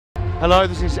Hello,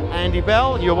 this is Andy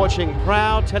Bell. You're watching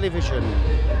Proud Television.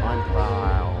 I'm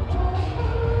proud.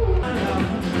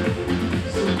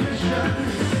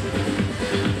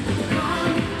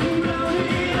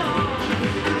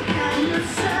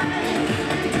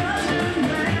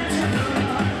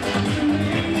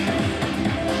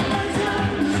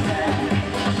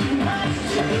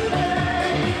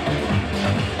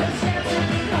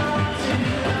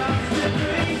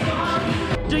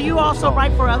 Do you also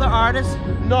write for other artists?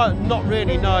 No, not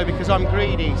really, no, because I'm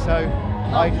greedy, so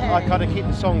I kind of keep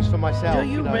the songs for myself. Do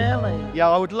you know? really? Yeah,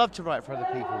 I would love to write for other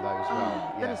people though as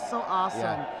well. That is so awesome.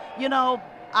 Yeah. You know,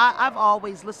 I've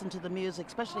always listened to the music,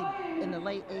 especially in the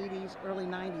late 80s, early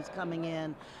 90s coming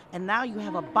in, and now you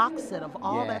have a box set of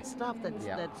all that stuff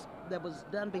that was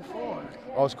done before.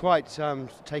 I was quite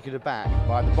taken aback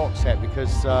by the box set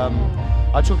because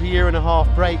I took a 1.5 year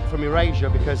break from Erasure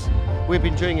because we've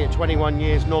been doing it 21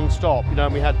 years non-stop, you know,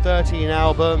 and we had 13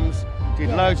 albums, did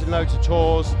loads and loads of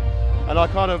tours, and I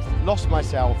kind of lost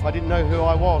myself. I didn't know who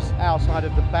I was outside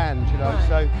of the band, you know,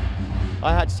 so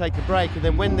I had to take a break. And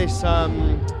then when this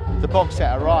the box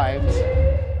set arrived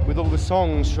with all the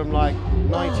songs from like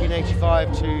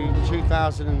 1985 to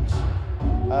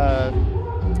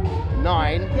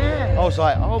 2009, I was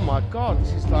like, oh my God,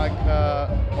 this is like,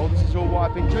 this is all what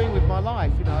I've been doing with my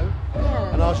life, you know.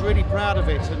 And I was really proud of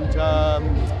it, and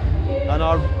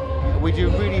we do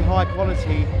really high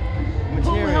quality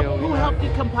material. Who helped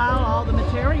you compile all the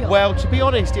material? Well, to be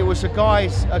honest, it was a guy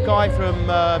from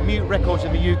Mute Records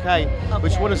in the UK,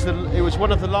 which it was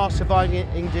one of the last surviving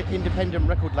independent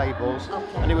record labels,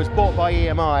 and it was bought by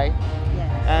EMI,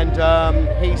 and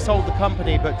he sold the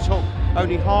company but took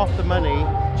only half the money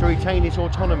to retain his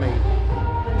autonomy.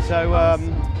 So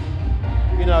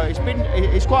you know,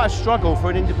 it's quite a struggle for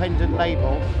an independent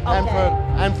label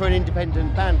and for an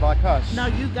independent band like us. No,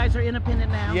 you guys are independent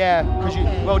now. Yeah, because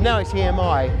well, now it's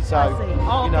EMI, so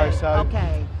you know, so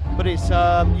but it's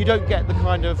you don't get the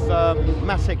kind of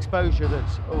mass exposure that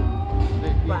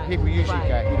people usually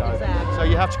get, you know. So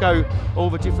you have to go all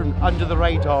the different under the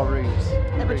radar routes.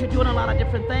 Yeah, but you're doing a lot of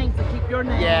different things to keep your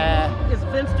name. Yeah. Is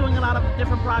Vince doing a lot of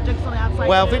different projects on the outside?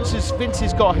 Well, Vince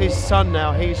has got his son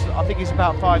now. I think he's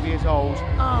about 5 years old,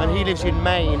 and he lives in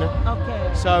Maine.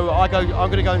 Okay. So I'm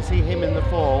going to go and see him in the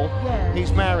fall. Yeah.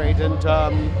 He's married, and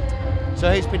so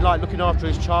he's been like looking after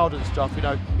his child and stuff, you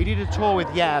know. He did a tour with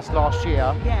Yaz last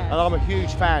year, and I'm a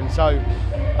huge fan. So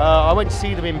I went to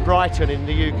see them in Brighton in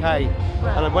the UK,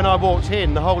 and when I walked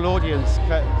in, the whole audience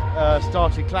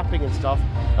started clapping and stuff,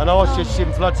 and I was just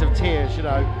in floods of tears, you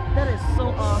know. That is so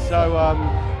awesome. So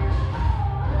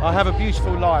I have a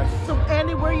beautiful life. So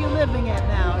Andy, where are you living at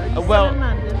now? Are you well, still in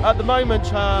London? At the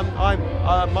moment,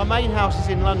 my main house is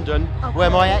in London, where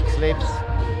my ex lives,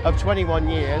 of 21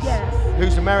 years,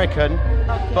 who's American,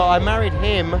 but I married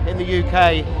him in the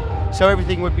UK, so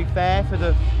everything would be fair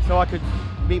so I could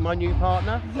meet my new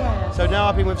partner. So now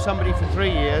I've been with somebody for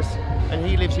 3 years, and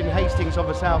he lives in Hastings on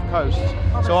the south coast,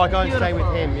 so I go and stay with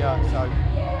him. So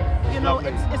you know,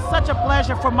 it's such a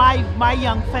pleasure for my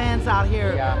young fans out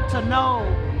here to know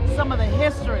some of the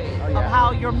history of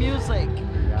how your music.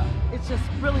 It's just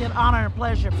really an honor and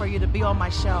pleasure for you to be on my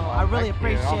show. I really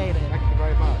appreciate it. Thank you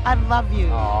very much. I love you.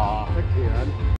 Oh, thank you, man.